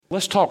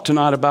Let's talk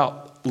tonight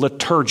about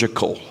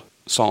liturgical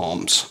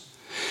psalms.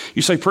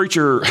 You say,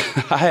 preacher,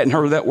 I hadn't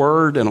heard that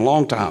word in a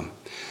long time.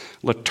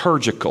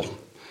 Liturgical.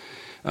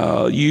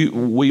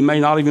 We may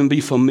not even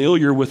be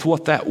familiar with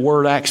what that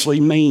word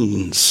actually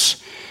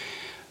means.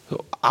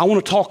 I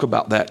want to talk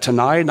about that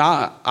tonight.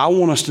 I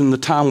want us in the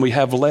time we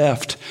have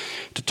left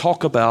to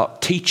talk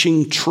about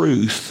teaching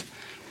truth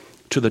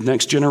to the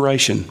next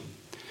generation.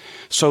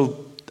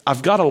 So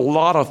I've got a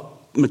lot of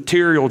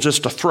material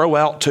just to throw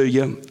out to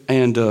you,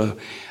 and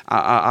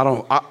I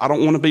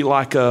don't want to be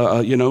like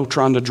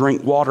trying to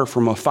drink water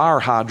from a fire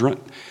hydrant,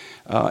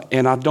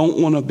 and I don't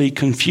want to be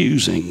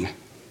confusing.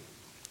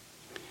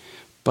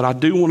 But I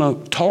do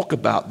want to talk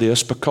about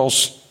this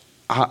because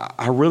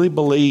I really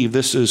believe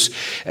this is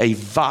a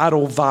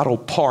vital, vital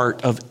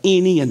part of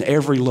any and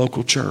every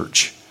local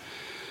church.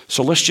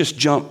 So let's just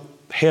jump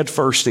head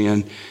first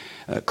in.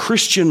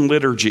 Christian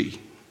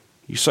liturgy.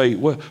 You say,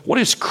 well, what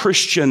is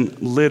Christian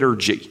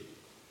liturgy?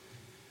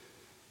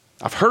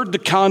 I've heard the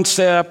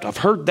concept. I've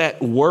heard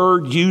that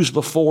word used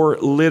before,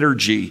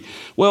 liturgy.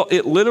 Well,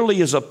 it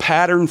literally is a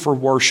pattern for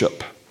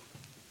worship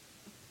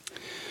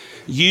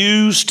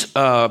used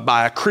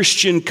by a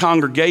Christian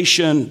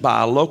congregation,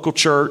 by a local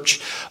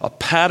church, a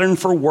pattern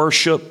for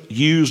worship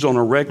used on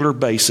a regular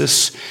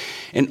basis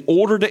in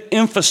order to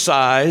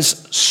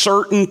emphasize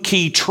certain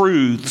key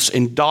truths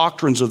and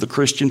doctrines of the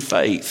Christian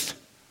faith.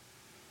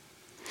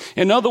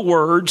 In other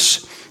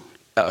words,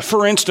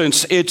 for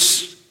instance,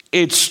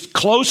 it's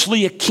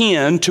closely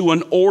akin to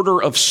an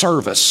order of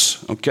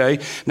service, okay?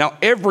 Now,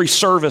 every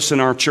service in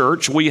our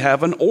church, we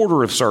have an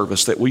order of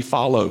service that we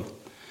follow.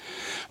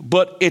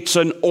 But it's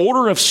an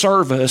order of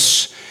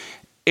service.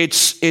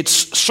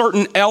 It's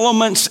certain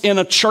elements in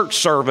a church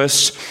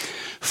service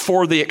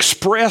for the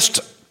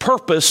expressed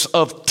purpose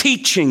of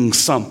teaching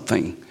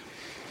something,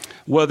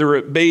 whether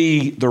it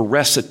be the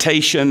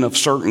recitation of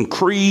certain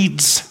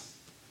creeds,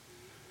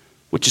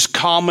 which is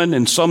common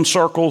in some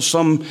circles.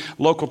 Some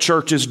local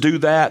churches do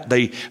that.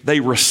 They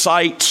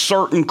recite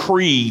certain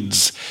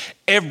creeds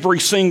every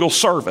single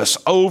service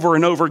over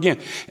and over again.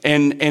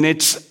 And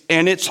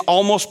it's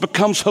almost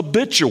becomes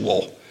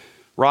habitual,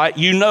 right?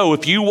 You know,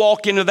 if you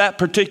walk into that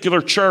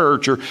particular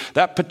church or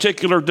that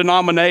particular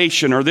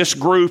denomination or this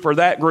group or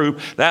that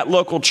group, that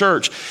local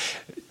church,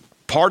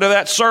 part of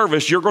that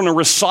service, you're going to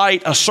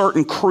recite a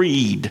certain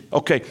creed.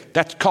 Okay,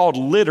 that's called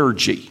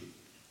liturgy.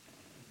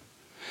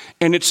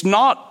 And it's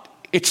not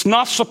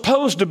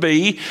supposed to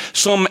be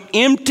some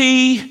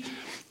empty,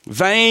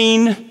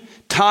 vain,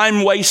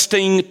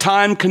 time-wasting,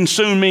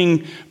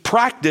 time-consuming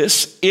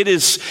practice.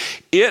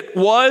 It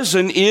was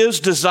and is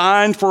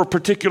designed for a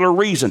particular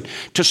reason,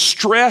 to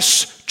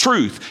stress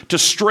truth, to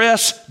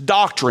stress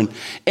doctrine,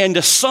 and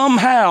to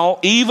somehow,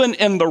 even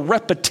in the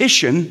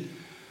repetition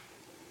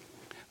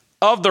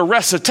of the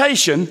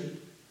recitation,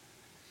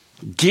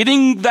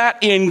 getting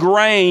that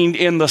ingrained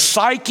in the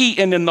psyche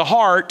and in the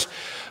heart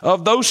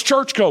of those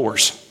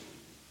churchgoers.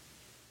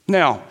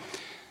 Now,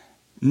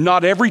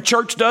 not every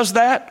church does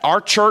that. Our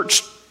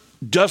church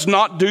does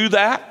not do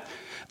that.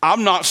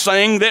 I'm not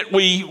saying that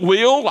we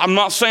will. I'm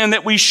not saying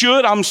that we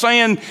should. I'm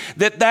saying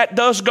that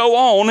does go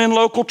on in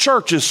local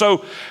churches.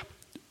 So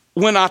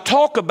when I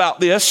talk about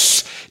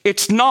this,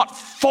 it's not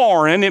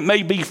foreign. It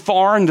may be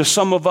foreign to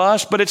some of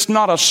us, but it's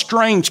not a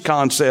strange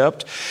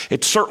concept.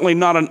 It's certainly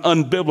not an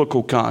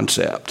unbiblical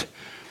concept.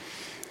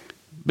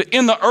 But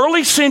in the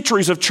early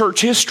centuries of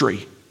church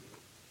history,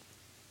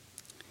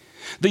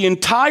 the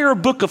entire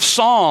book of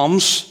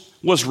Psalms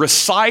was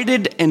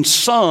recited and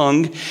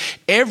sung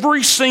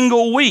every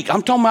single week.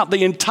 I'm talking about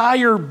the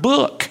entire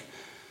book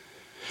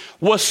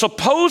was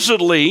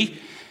supposedly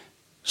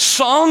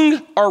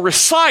sung or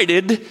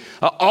recited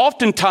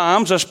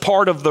oftentimes as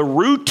part of the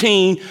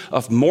routine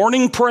of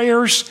morning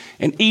prayers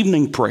and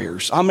evening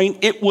prayers. I mean,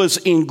 it was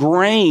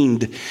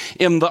ingrained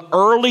in the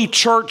early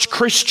church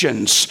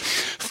Christians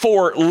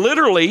for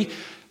literally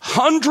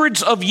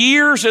hundreds of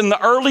years in the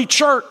early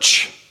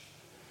church.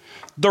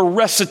 The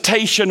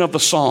recitation of the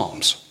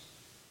Psalms,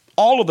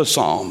 all of the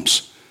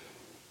Psalms,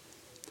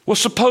 was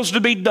supposed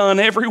to be done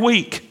every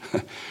week.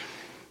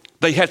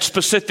 They had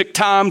specific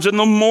times in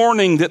the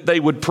morning that they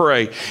would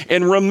pray.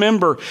 And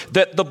remember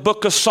that the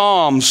book of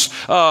Psalms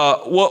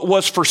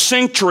was for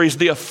centuries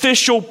the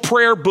official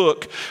prayer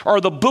book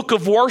or the book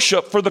of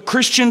worship for the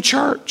Christian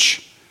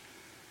church.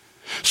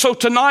 So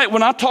tonight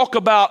when I talk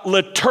about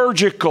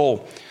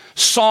liturgical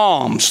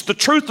Psalms, the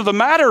truth of the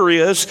matter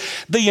is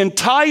the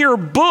entire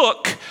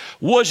book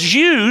was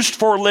used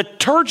for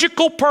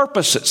liturgical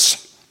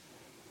purposes.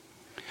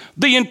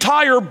 The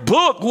entire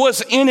book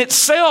was in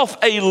itself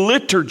a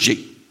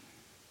liturgy,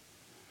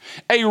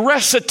 a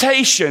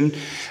recitation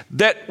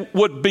that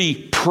would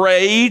be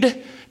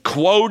prayed,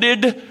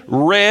 quoted,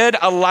 read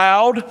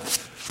aloud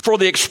for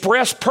the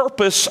express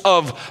purpose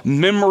of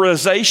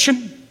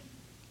memorization,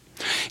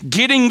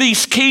 Getting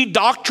these key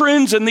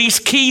doctrines and these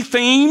key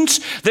themes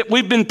that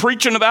we've been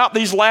preaching about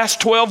these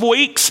last 12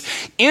 weeks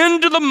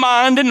into the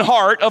mind and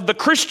heart of the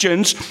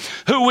Christians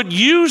who would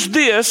use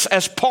this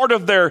as part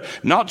of their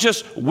not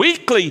just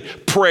weekly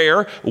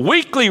prayer,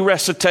 weekly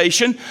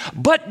recitation,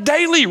 but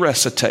daily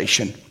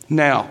recitation.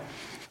 Now,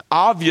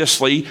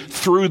 obviously,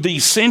 through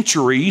these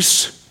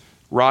centuries,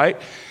 right,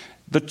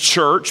 the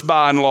church,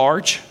 by and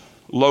large,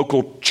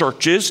 local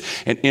churches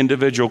and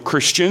individual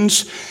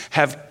Christians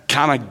have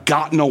kind of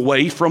gotten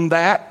away from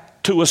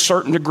that to a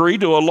certain degree,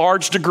 to a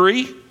large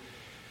degree.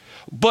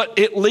 But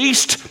at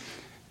least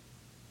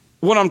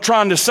what I'm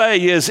trying to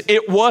say is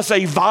it was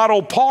a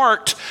vital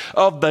part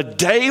of the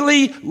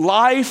daily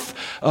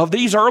life of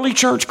these early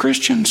church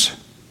Christians.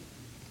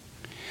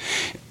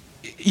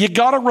 You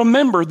got to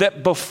remember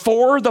that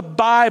before the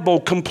Bible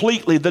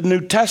completely, the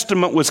New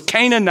Testament was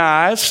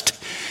canonized,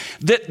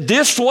 that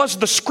this was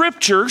the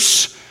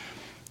scriptures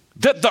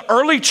that the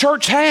early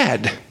church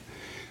had.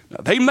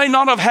 They may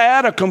not have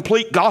had a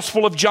complete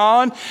Gospel of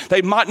John.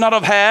 They might not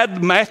have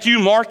had Matthew,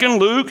 Mark, and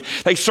Luke.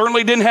 They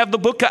certainly didn't have the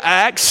book of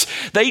Acts.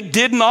 They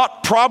did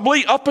not,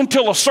 probably up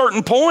until a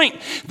certain point,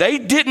 they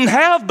didn't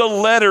have the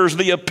letters,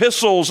 the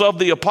epistles of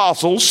the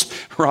apostles,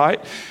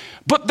 right?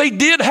 But they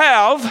did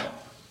have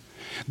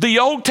the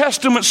Old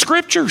Testament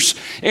scriptures.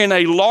 And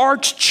a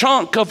large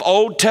chunk of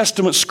Old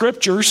Testament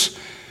scriptures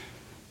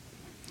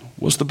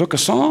was the book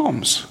of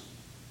Psalms.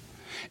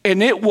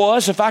 And it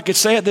was, if I could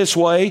say it this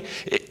way,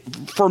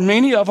 for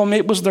many of them,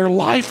 it was their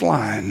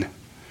lifeline.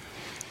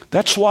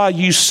 That's why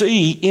you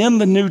see in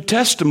the New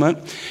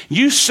Testament,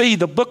 you see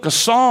the book of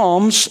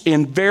Psalms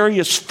in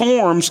various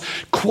forms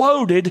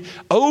quoted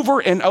over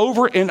and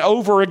over and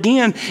over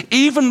again,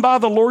 even by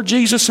the Lord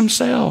Jesus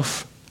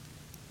himself.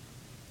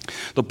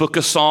 The book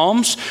of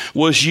Psalms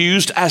was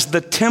used as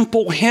the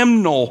temple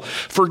hymnal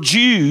for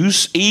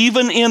Jews,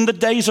 even in the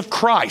days of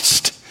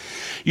Christ.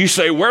 You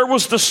say, where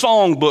was the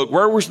song book?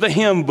 Where was the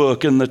hymn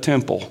book in the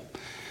temple?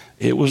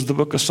 It was the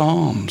book of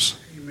Psalms.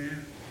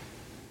 Amen.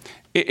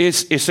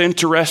 It's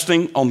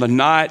interesting, on the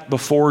night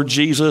before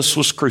Jesus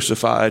was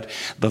crucified,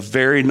 the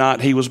very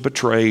night he was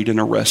betrayed and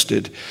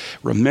arrested,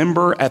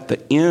 remember at the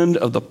end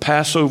of the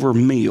Passover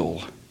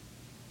meal,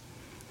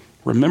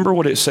 remember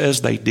what it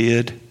says they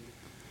did?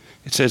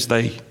 It says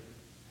they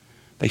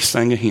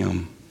sang a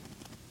hymn.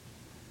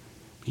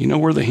 You know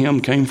where the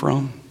hymn came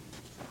from?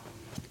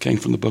 It came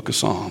from the book of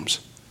Psalms.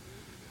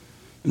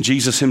 And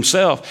Jesus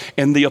himself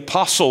and the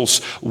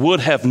apostles would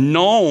have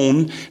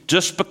known,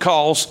 just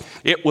because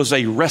it was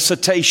a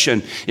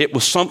recitation. It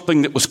was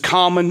something that was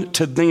common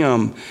to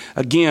them.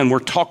 Again, we're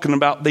talking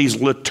about these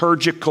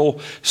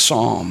liturgical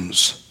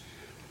psalms.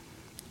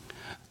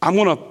 I'm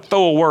going to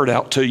throw a word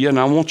out to you, and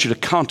I want you to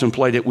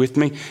contemplate it with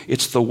me.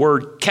 It's the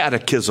word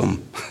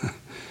catechism.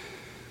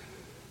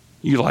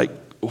 You're like,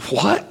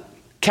 what?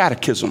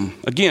 Catechism.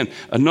 Again,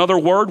 another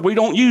word we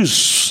don't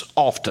use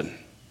often.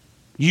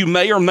 You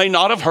may or may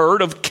not have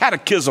heard of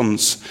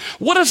catechisms.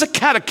 What is a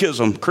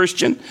catechism,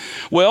 Christian?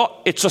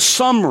 Well, it's a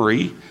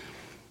summary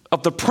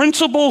of the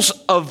principles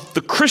of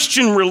the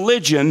Christian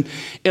religion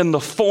in the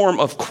form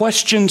of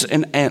questions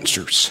and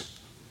answers.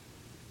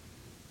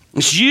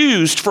 It's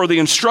used for the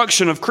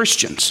instruction of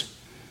Christians.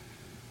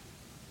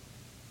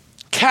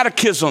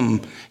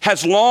 Catechism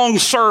has long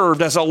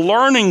served as a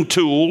learning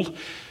tool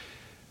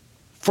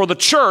for the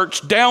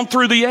church down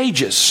through the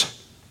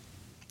ages.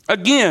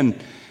 Again,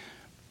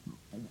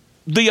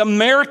 the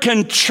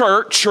American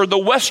church or the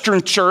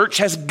Western church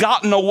has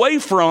gotten away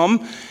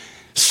from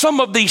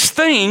some of these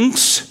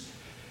things.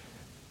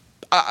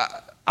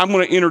 I'm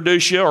going to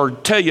introduce you or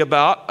tell you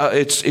about.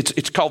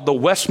 It's called the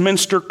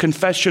Westminster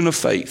Confession of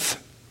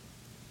Faith,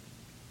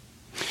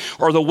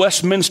 or the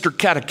Westminster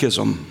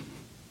Catechism.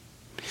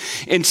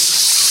 In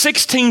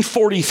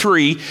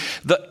 1643,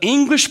 the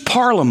English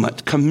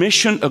Parliament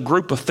commissioned a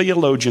group of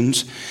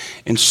theologians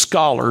and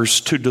scholars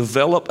to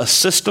develop a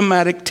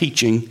systematic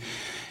teaching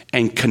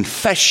and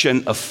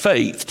confession of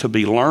faith to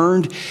be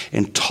learned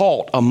and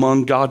taught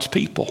among God's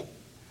people.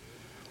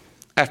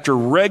 After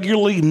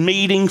regularly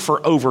meeting for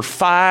over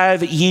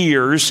 5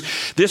 years,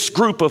 this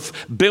group of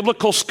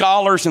biblical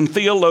scholars and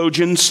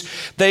theologians,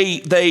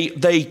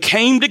 they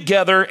came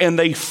together and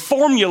they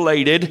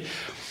formulated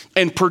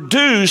and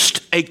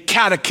produced a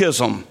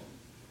catechism.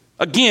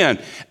 Again,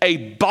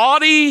 a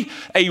body,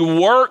 a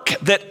work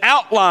that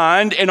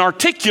outlined and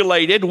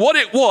articulated what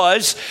it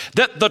was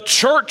that the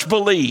church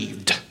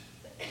believed.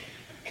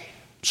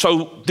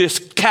 So this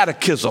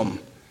catechism,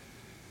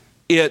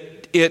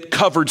 it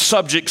covered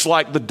subjects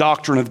like the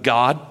doctrine of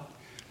God,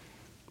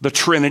 the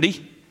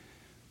Trinity,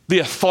 the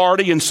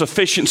authority and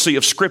sufficiency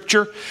of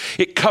Scripture.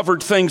 It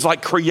covered things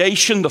like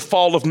creation, the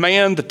fall of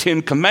man, the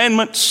 10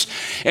 Commandments,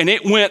 and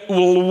it went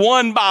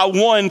one by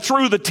one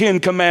through the 10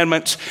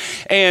 Commandments,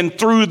 and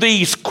through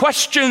these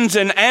questions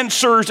and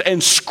answers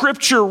and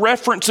Scripture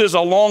references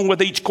along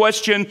with each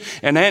question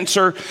and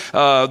answer,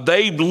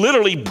 they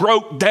literally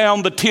broke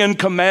down the 10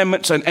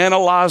 Commandments and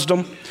analyzed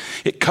them.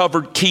 It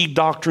covered key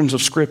doctrines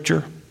of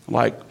Scripture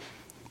like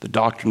the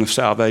doctrine of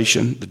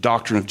salvation, the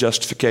doctrine of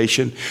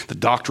justification, the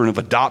doctrine of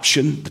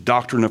adoption, the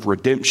doctrine of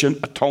redemption,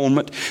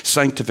 atonement,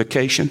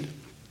 sanctification.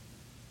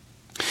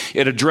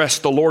 It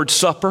addressed the Lord's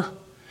Supper.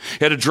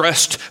 It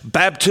addressed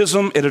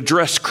baptism. It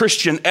addressed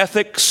Christian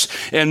ethics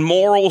and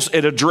morals.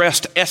 It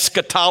addressed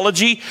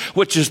eschatology,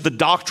 which is the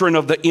doctrine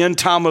of the end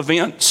time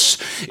events.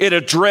 It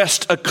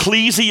addressed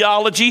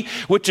ecclesiology,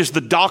 which is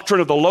the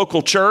doctrine of the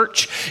local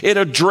church. It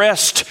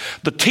addressed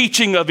the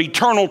teaching of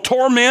eternal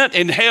torment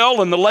in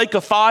hell and the lake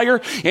of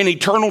fire and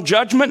eternal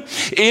judgment.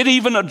 It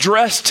even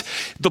addressed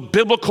the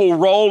biblical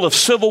role of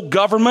civil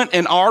government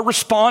and our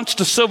response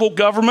to civil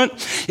government.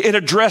 It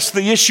addressed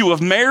the issue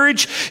of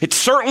marriage. It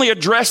certainly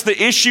addressed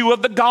the issue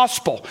of the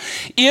gospel.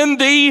 In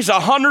these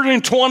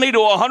 120 to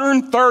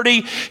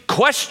 130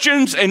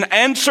 questions and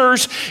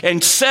answers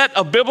and set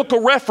of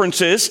biblical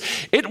references,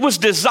 it was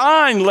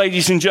designed,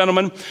 ladies and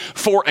gentlemen,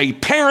 for a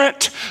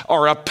parent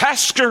or a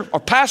pastor,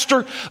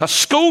 a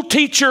school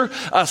teacher,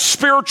 a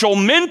spiritual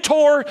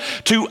mentor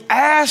to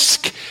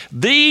ask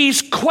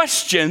these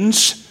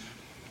questions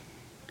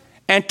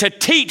and to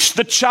teach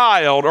the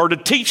child or to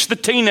teach the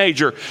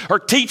teenager or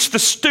teach the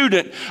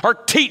student or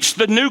teach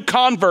the new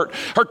convert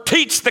or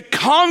teach the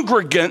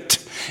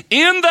congregant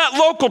in that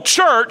local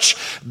church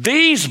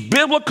these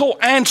biblical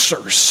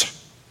answers.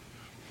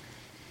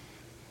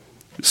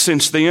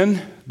 Since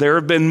then, there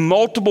have been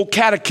multiple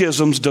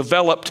catechisms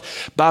developed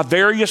by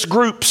various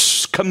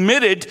groups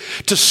committed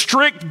to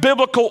strict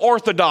biblical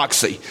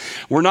orthodoxy.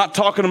 We're not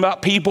talking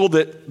about people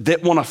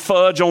that want to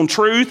fudge on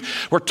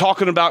truth. We're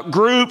talking about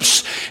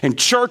groups and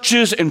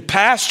churches and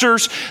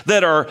pastors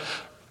that are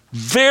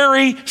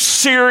very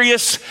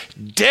serious,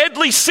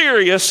 deadly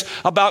serious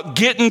about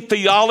getting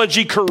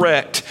theology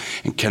correct.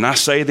 And can I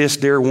say this,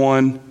 dear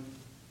one?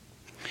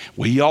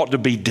 We ought to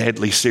be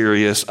deadly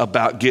serious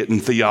about getting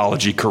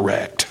theology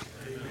correct.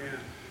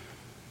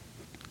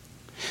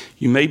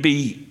 You may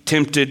be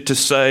tempted to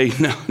say,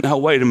 no,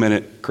 wait a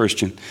minute,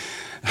 Christian.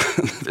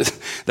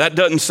 That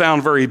doesn't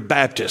sound very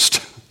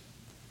Baptist.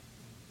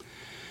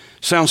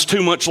 Sounds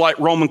too much like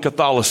Roman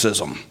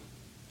Catholicism.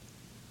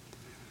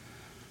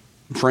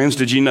 Friends,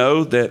 did you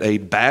know that a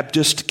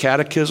Baptist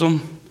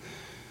catechism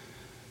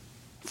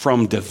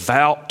from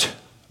devout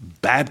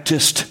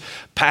Baptist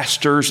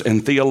pastors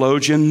and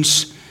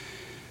theologians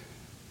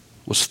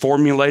was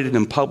formulated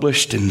and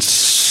published in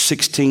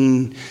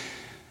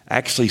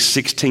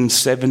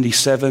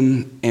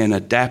 1677 and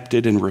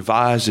adapted and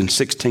revised in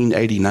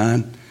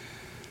 1689?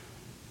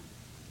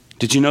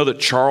 Did you know that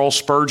Charles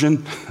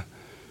Spurgeon,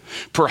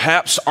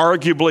 perhaps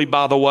arguably,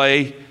 by the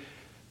way,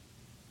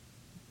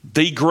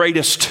 the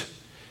greatest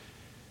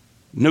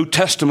New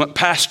Testament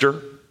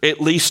pastor,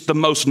 at least the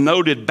most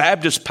noted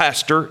Baptist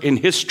pastor in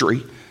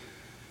history,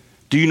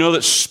 do you know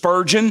that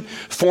Spurgeon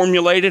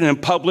formulated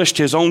and published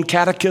his own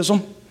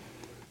catechism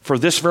for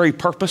this very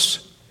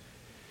purpose?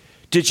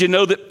 Did you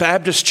know that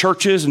Baptist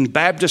churches and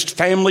Baptist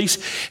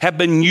families have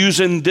been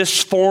using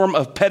this form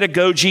of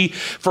pedagogy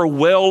for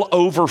well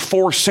over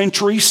 4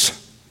 centuries?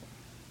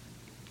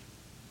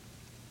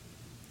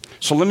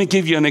 So let me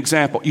give you an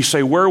example. You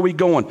say, where are we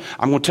going?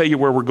 I'm going to tell you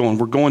where we're going.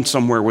 We're going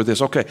somewhere with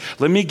this. Okay,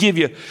 let me give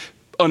you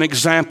an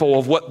example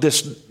of what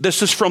this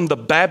is from the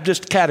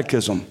Baptist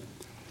Catechism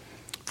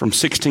from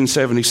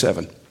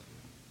 1677.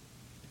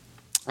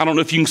 I don't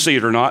know if you can see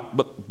it or not,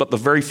 but the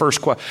very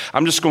first question,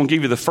 I'm just going to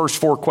give you the first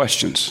 4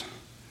 questions.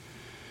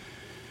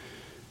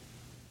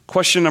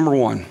 Question number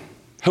 1,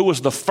 who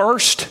was the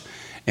first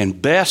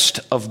and best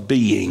of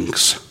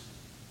beings?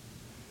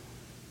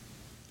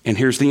 And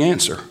here's the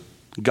answer.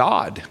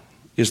 God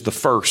is the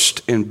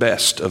first and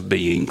best of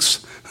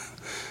beings.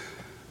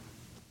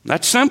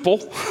 That's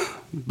simple,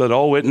 but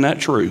oh, isn't that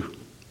true?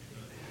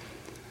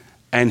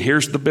 And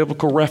here's the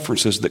biblical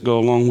references that go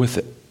along with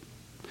it.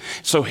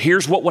 So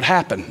here's what would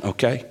happen,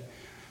 okay?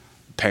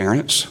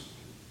 Parents,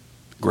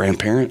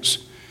 grandparents,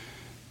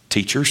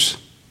 teachers,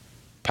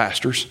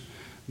 pastors,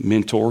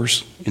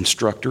 mentors,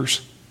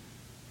 instructors,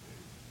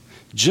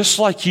 just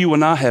like you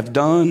and I have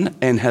done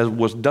and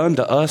was done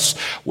to us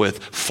with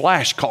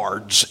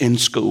flashcards in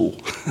school.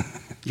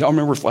 Y'all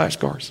remember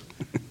flashcards?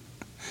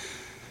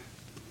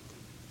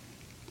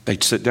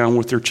 They'd sit down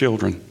with their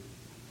children,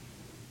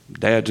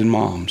 dads and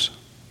moms,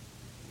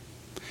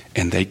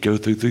 and they'd go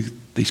through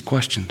these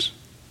questions.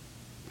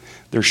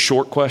 They're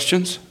short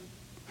questions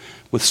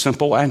with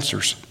simple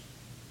answers.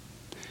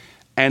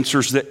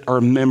 Answers that are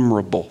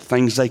memorable,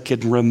 things they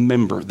can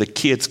remember. The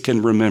kids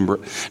can remember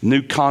it.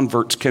 New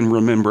converts can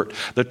remember it.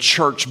 The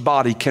church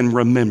body can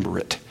remember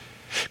it.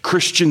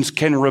 Christians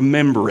can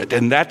remember it.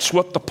 And that's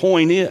what the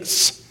point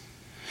is.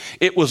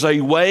 It was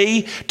a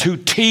way to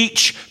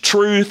teach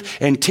truth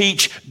and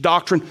teach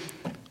doctrine.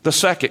 The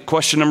second,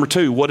 question number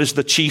 2, what is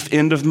the chief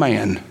end of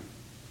man?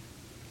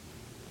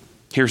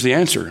 Here's the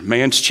answer.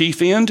 Man's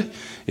chief end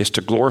is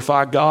to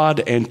glorify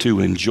God and to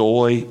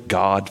enjoy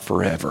God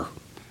forever.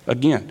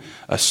 Again,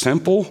 a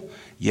simple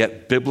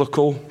yet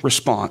biblical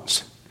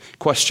response.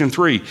 Question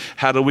 3,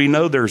 how do we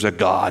know there's a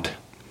God?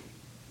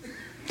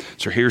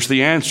 So here's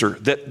the answer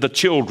that the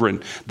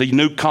children, the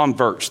new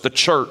converts, the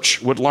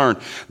church would learn.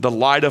 The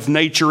light of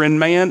nature in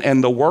man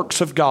and the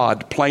works of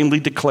God plainly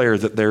declare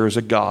that there is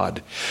a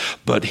God.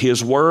 But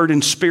his word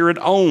and spirit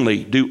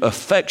only do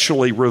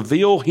effectually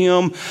reveal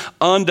him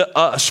unto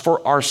us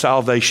for our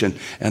salvation.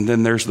 And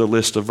then there's the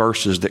list of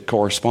verses that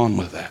correspond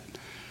with that.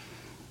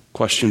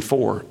 Question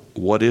 4,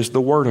 what is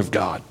the word of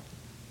God?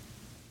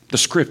 The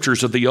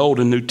scriptures of the Old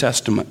and New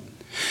Testament,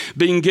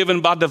 being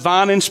given by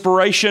divine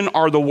inspiration,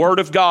 are the word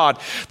of God,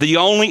 the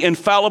only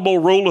infallible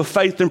rule of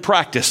faith and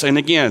practice. And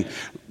again,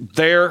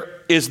 there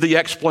is the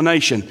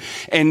explanation.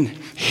 And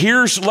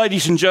here's,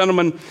 ladies and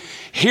gentlemen,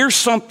 here's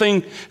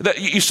something that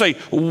you say,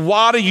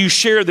 why do you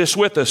share this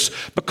with us?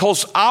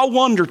 Because I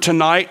wonder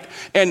tonight,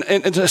 and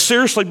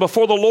seriously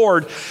before the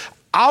Lord,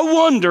 I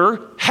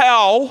wonder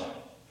how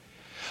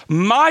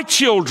my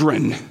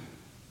children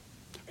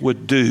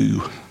would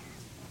do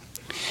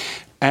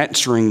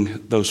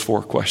answering those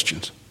 4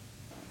 questions.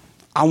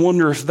 I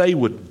wonder if they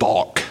would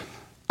balk.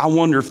 I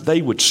wonder if they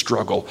would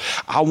struggle.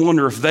 I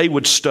wonder if they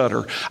would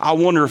stutter. I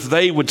wonder if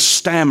they would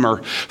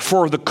stammer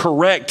for the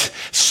correct,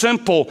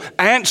 simple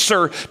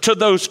answer to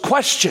those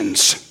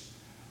questions.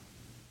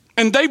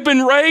 And they've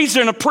been raised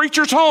in a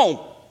preacher's home.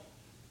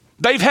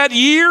 They've had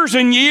years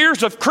and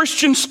years of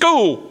Christian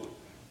school.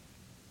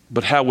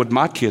 But how would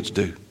my kids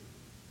do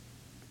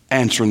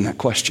answering that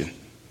question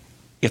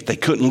if they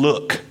couldn't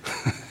look?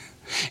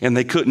 And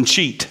they couldn't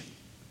cheat.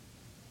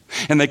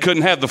 And they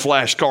couldn't have the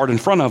flashcard in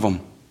front of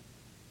them.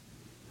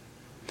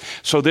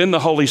 So then the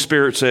Holy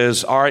Spirit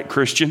says, all right,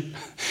 Christian,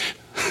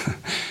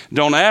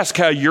 don't ask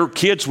how your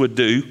kids would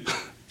do.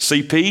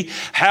 CP,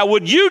 how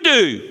would you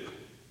do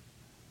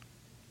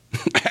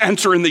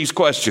answering these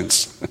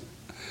questions?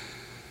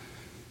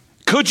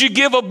 Could you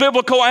give a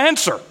biblical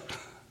answer?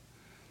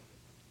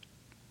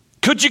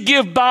 Could you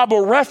give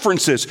Bible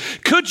references?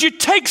 Could you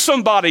take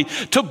somebody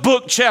to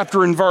book,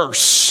 chapter, and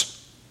verse?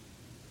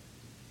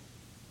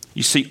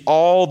 You see,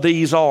 all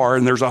these are,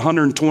 and there's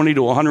 120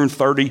 to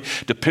 130,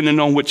 depending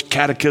on which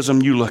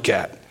catechism you look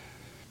at.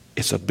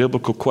 It's a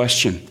biblical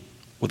question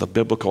with a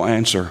biblical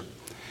answer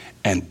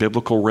and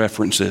biblical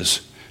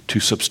references to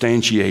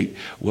substantiate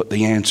what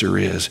the answer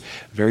is.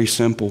 Very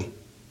simple,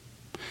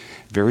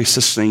 very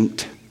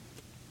succinct,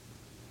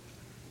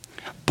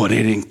 but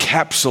it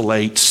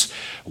encapsulates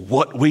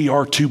what we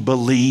are to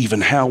believe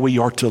and how we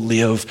are to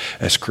live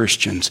as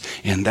Christians.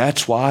 And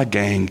that's why,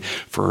 gang,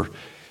 for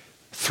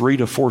 3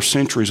 to 4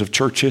 centuries of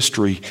church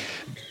history,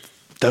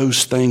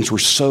 those things were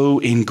so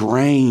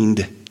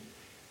ingrained.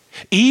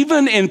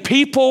 Even in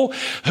people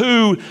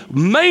who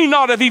may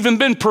not have even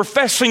been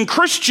professing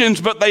Christians,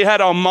 but they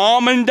had a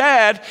mom and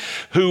dad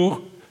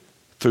who,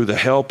 through the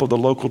help of the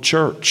local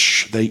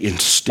church, they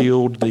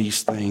instilled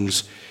these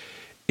things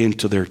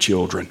into their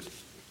children.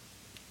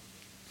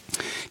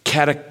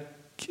 I'm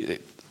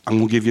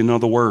going to give you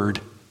another word.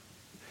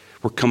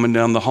 We're coming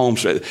down the home.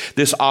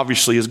 This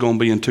obviously is going to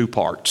be in 2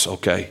 parts,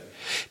 okay?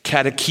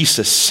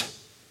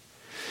 Catechesis.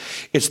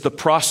 It's the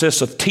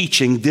process of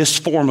teaching this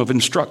form of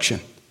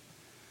instruction.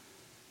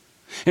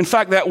 In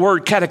fact, that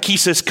word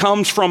catechesis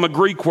comes from a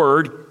Greek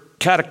word,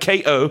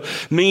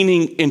 katekeo,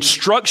 meaning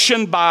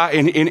instruction by,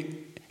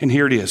 and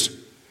here it is,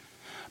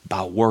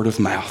 by word of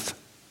mouth.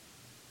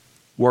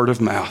 Word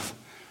of mouth.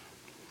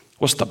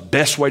 What's the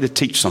best way to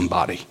teach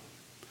somebody?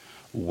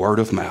 Word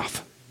of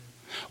mouth.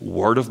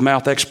 Word of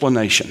mouth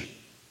explanation.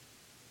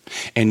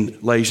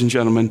 And ladies and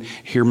gentlemen,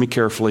 hear me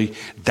carefully.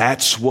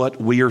 That's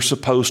what we are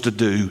supposed to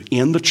do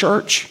in the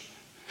church,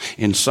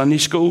 in Sunday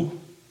school,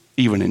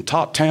 even in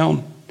Top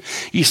Town.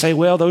 You say,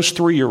 well, those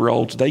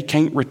 3-year-olds, they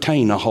can't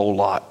retain a whole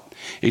lot.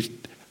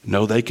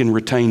 No, they can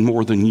retain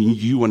more than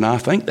you and I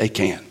think they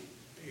can.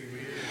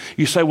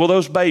 You say, well,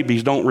 those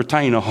babies don't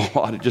retain a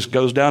whole lot. It just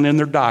goes down in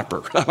their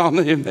diaper.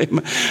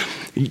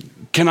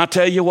 Can I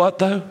tell you what,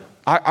 though?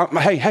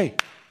 Hey,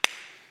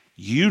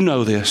 you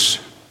know this.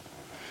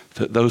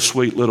 That those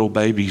sweet little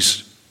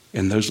babies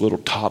and those little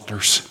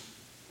toddlers,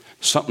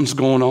 something's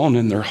going on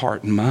in their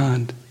heart and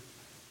mind,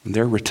 and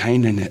they're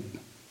retaining it.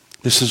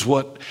 This is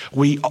what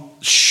we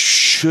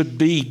should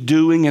be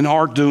doing and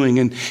are doing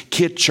in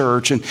Kid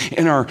Church and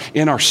in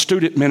our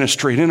student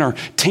ministry and in our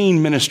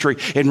teen ministry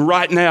and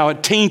right now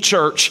at Teen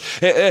Church.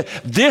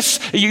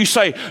 This, you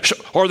say,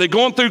 are they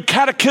going through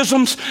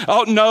catechisms?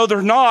 Oh, no,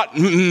 they're not.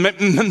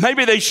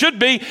 Maybe they should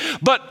be.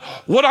 But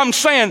what I'm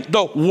saying,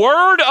 the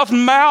word of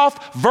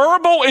mouth,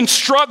 verbal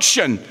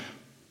instruction.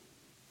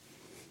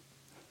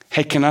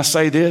 Hey, can I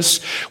say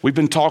this? We've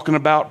been talking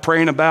about,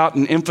 praying about,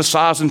 and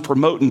emphasizing,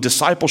 promoting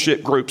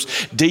discipleship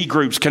groups, D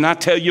groups. Can I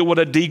tell you what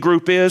a D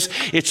group is?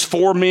 It's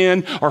 4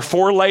 men or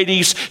 4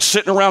 ladies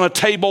sitting around a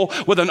table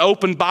with an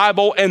open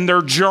Bible and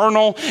their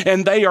journal,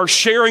 and they are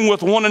sharing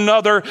with one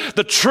another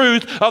the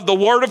truth of the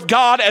Word of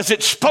God as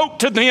it spoke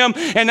to them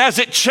and as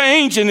it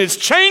changed and is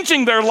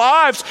changing their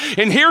lives.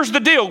 And here's the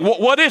deal.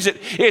 What is it?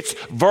 It's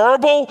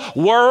verbal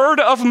word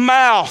of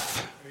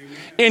mouth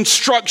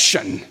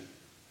instruction.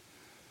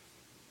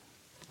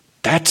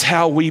 That's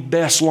how we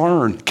best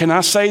learn. Can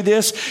I say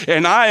this?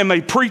 And I am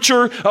a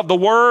preacher of the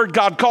Word.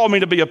 God called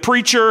me to be a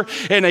preacher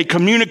and a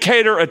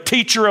communicator, a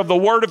teacher of the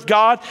Word of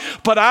God.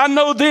 But I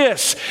know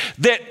this,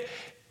 that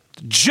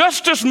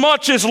just as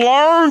much is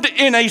learned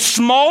in a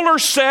smaller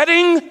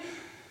setting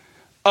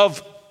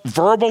of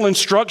verbal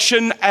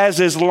instruction as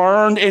is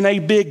learned in a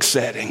big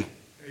setting.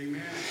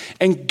 Amen.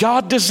 And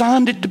God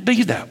designed it to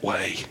be that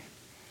way.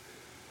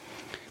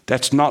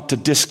 That's not to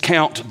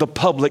discount the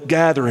public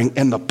gathering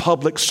and the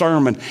public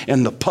sermon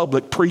and the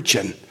public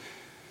preaching.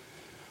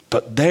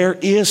 But there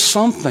is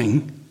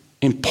something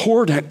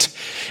important,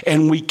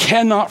 and we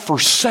cannot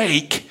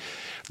forsake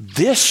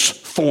this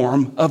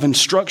form of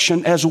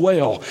instruction as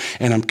well.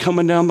 And I'm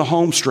coming down the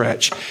home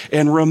stretch.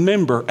 And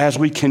remember, as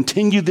we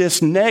continue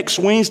this next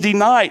Wednesday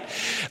night,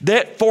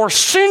 that for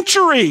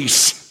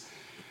centuries,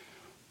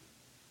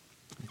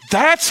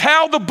 that's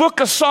how the book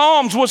of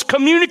Psalms was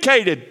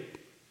communicated.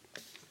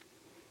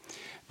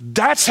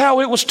 That's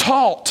how it was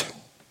taught.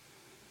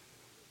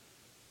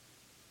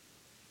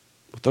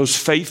 With those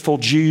faithful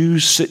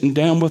Jews sitting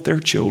down with their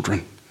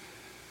children,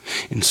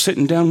 and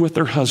sitting down with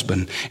their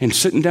husband, and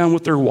sitting down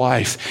with their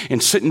wife,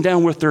 and sitting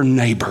down with their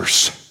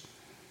neighbors.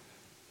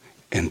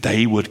 And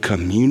they would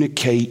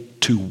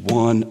communicate to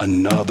one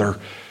another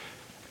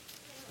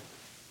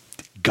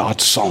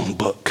God's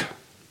songbook.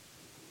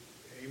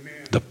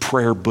 Amen. The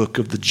prayer book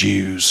of the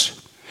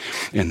Jews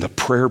and the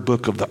prayer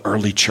book of the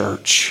early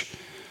church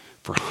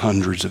for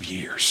hundreds of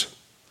years.